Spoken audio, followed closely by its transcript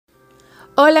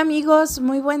Hola amigos,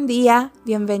 muy buen día,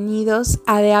 bienvenidos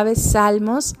a De Aves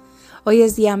Salmos. Hoy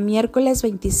es día miércoles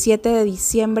 27 de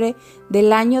diciembre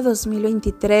del año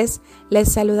 2023.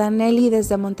 Les saluda Nelly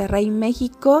desde Monterrey,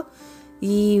 México,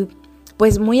 y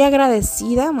pues muy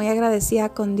agradecida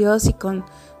con Dios y con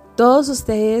todos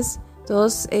ustedes,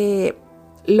 todos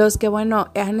los que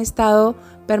han estado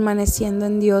permaneciendo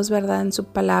en Dios, ¿verdad? En su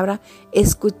palabra,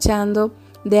 escuchando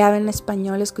de Ave en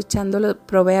español, escuchando los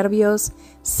proverbios,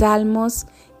 salmos.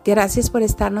 Gracias por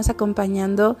estarnos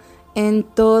acompañando en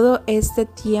todo este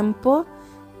tiempo.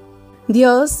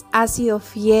 Dios ha sido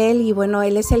fiel y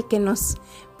Él es el que nos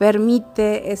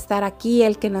permite estar aquí,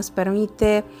 el que nos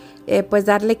permite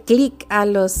darle clic a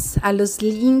los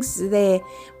links de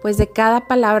cada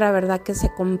palabra, ¿verdad? Que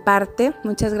se comparte.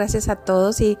 Muchas gracias a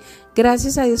todos y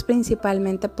gracias a Dios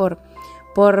principalmente por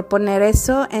poner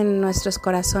eso en nuestros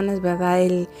corazones, ¿verdad?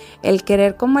 El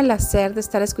querer como el hacer de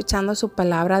estar escuchando su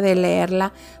palabra, de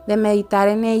leerla, de meditar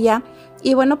en ella.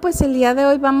 Y el día de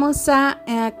hoy vamos a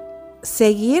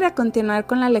continuar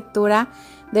con la lectura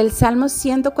del Salmo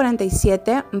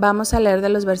 147. Vamos a leer de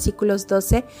los versículos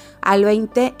 12 al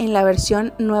 20 en la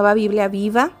versión Nueva Biblia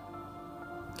Viva.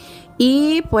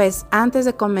 Y antes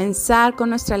de comenzar con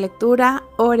nuestra lectura,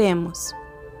 oremos.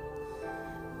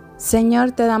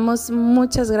 Señor, te damos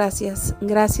muchas gracias.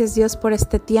 Gracias, Dios, por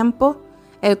este tiempo,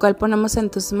 el cual ponemos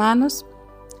en tus manos.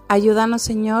 Ayúdanos,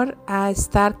 Señor,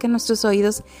 que nuestros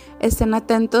oídos estén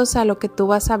atentos a lo que tú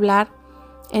vas a hablar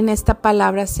en esta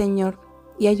palabra, Señor.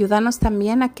 Y ayúdanos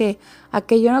también a que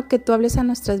aquello que tú hables a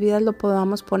nuestras vidas lo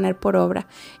podamos poner por obra.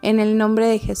 En el nombre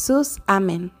de Jesús,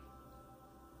 amén.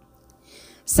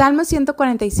 Salmo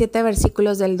 147,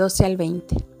 versículos del 12 al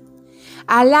 20.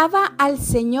 Alaba al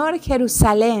Señor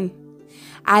Jerusalén,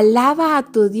 alaba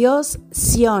a tu Dios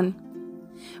Sión,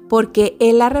 porque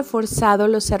Él ha reforzado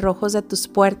los cerrojos de tus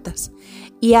puertas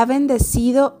y ha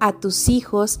bendecido a tus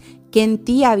hijos que en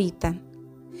ti habitan.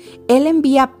 Él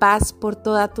envía paz por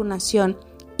toda tu nación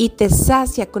y te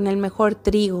sacia con el mejor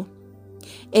trigo.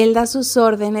 Él da sus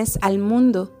órdenes al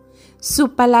mundo,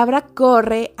 su palabra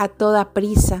corre a toda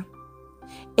prisa.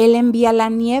 Él envía la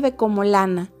nieve como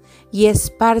lana y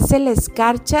esparce la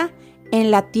escarcha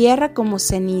en la tierra como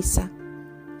ceniza.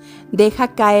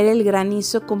 Deja caer el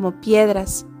granizo como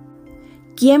piedras.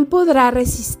 ¿Quién podrá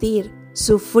resistir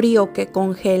su frío que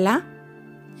congela?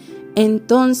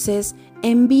 Entonces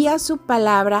envía su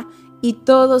palabra y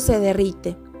todo se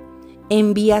derrite.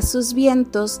 Envía sus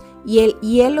vientos y el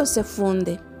hielo se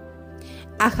funde.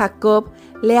 A Jacob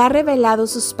le ha revelado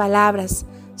sus palabras,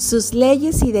 sus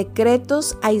leyes y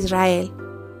decretos a Israel.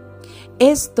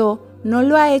 Esto no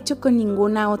lo ha hecho con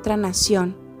ninguna otra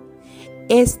nación.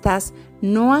 Estas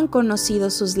no han conocido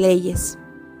sus leyes.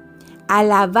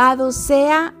 Alabado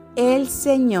sea el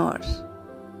Señor.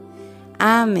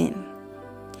 Amén.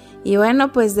 Y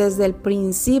desde el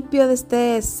principio de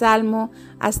este salmo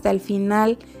hasta el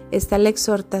final está la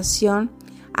exhortación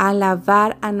a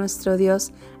alabar a nuestro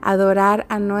Dios, a adorar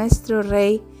a nuestro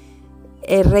Rey,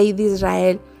 el Rey de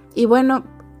Israel. Y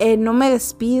no me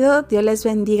despido. Dios les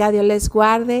bendiga, Dios les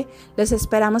guarde. Los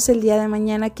esperamos el día de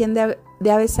mañana aquí en de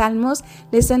Aves Salmos.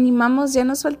 Les animamos, ya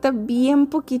nos falta bien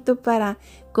poquito para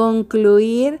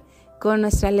concluir con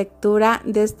nuestra lectura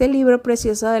de este libro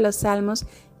precioso de los Salmos.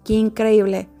 Qué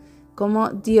increíble cómo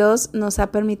Dios nos ha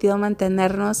permitido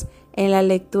mantenernos en la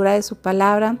lectura de su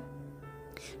palabra,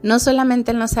 no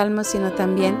solamente en los Salmos, sino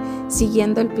también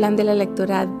siguiendo el plan de la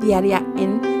lectura diaria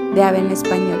de Ave en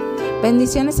español.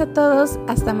 Bendiciones a todos,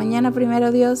 hasta mañana,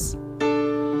 primero Dios.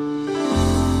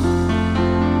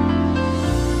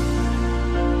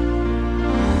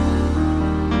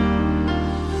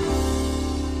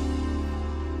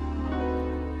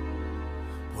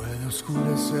 Puede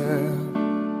oscurecer,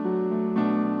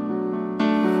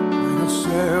 puedo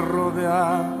ser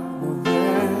rodeado de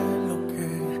lo que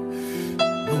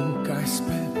nunca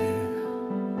esperé,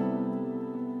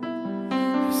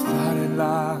 estar en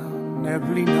la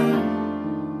neblina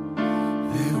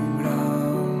de un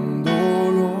gran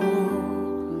dolor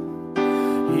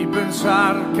y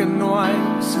pensar que no hay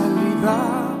salida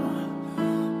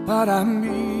para mí.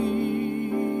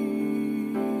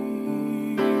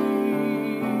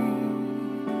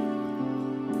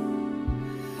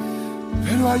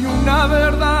 Pero hay una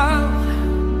verdad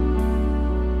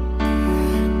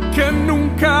que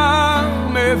nunca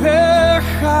me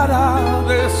dejará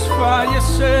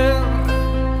desfallecer.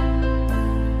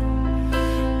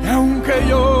 Y aunque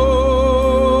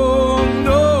yo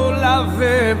no la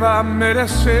deba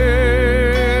merecer,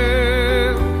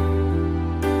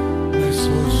 me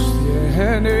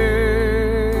sostiene.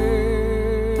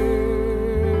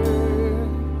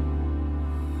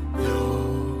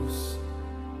 Dios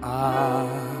ha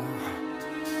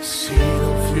sido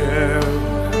fiel.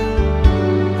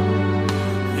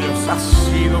 Dios ha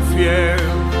sido fiel.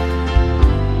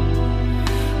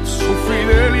 Su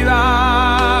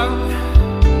fidelidad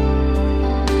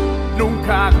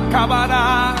nunca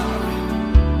acabará,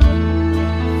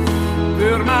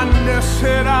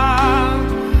 permanecerá,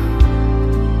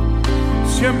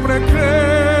 siempre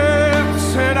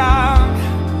crecerá.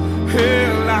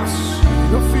 Él ha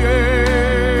sido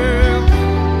fiel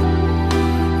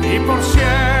y por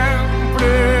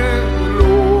siempre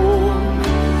lo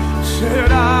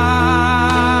será.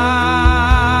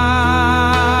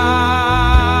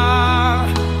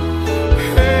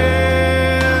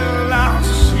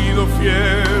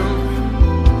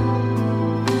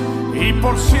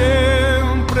 Por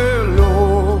siempre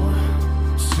lo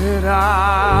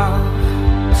será.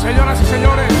 Señoras y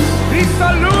señores, Cristo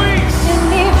Luis. En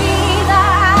mi vida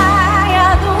haya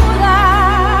duda,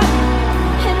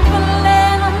 en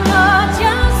plena noche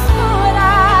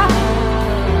oscura,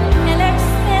 Él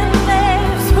extiende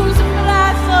sus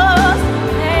brazos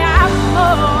de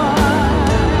amor.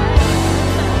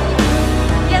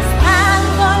 Y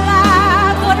estando la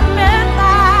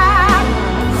tormenta,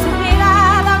 su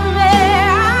mirada me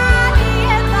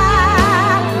alienta.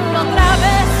 Y otra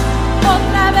vez,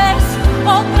 otra vez,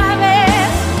 otra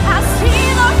vez ha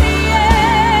sido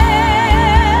fiel.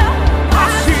 Ha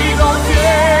sido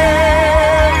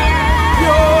fiel.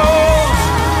 Dios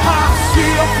ha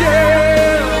sido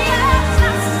fiel. Dios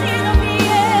ha sido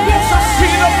fiel. Dios ha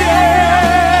sido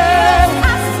fiel.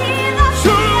 Ha sido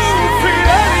Su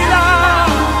fidelidad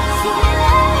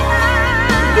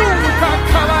nunca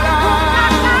acabará,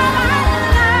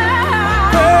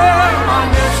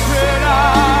 permanecerá,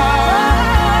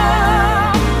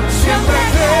 siempre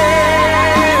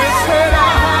crecerá.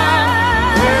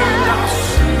 Él ha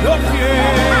sido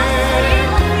fiel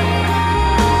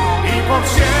y por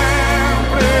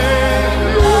siempre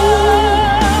lo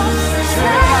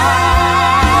será.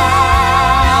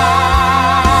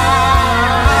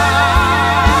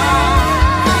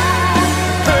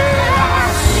 Él ha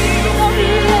sido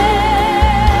fiel.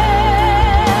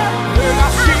 Él ha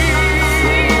sido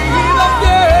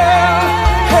fiel.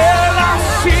 Él ha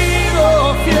sido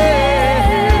fiel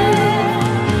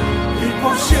y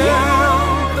por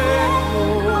siempre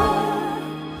lo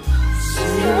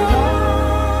será.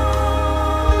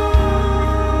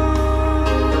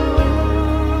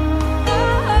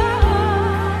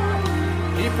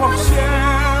 Y por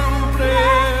siempre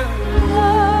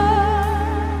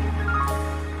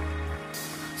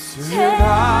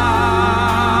será.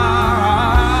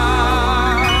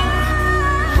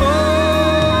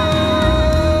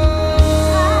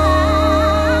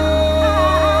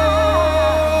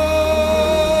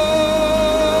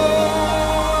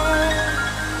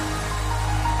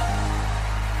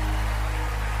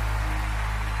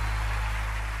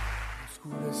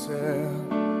 Oscurecer,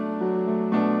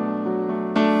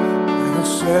 puedo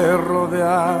ser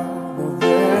rodeado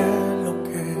de lo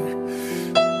que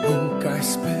nunca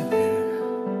esperé.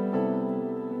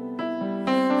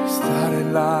 Estar en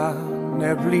la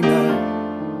neblina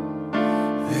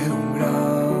de un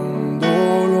gran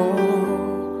dolor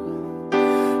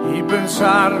y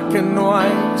pensar que no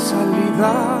hay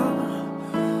salida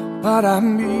para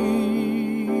mí.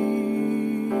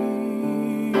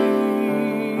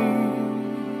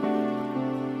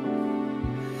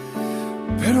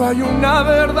 Pero hay una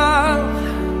verdad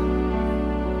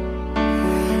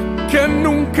que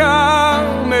nunca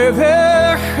me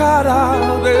dejará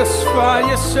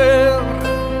desfallecer.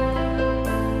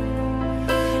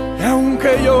 Y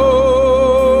aunque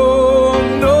yo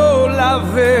no la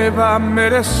deba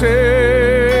merecer,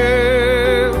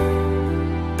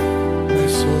 me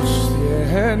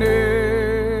sostiene.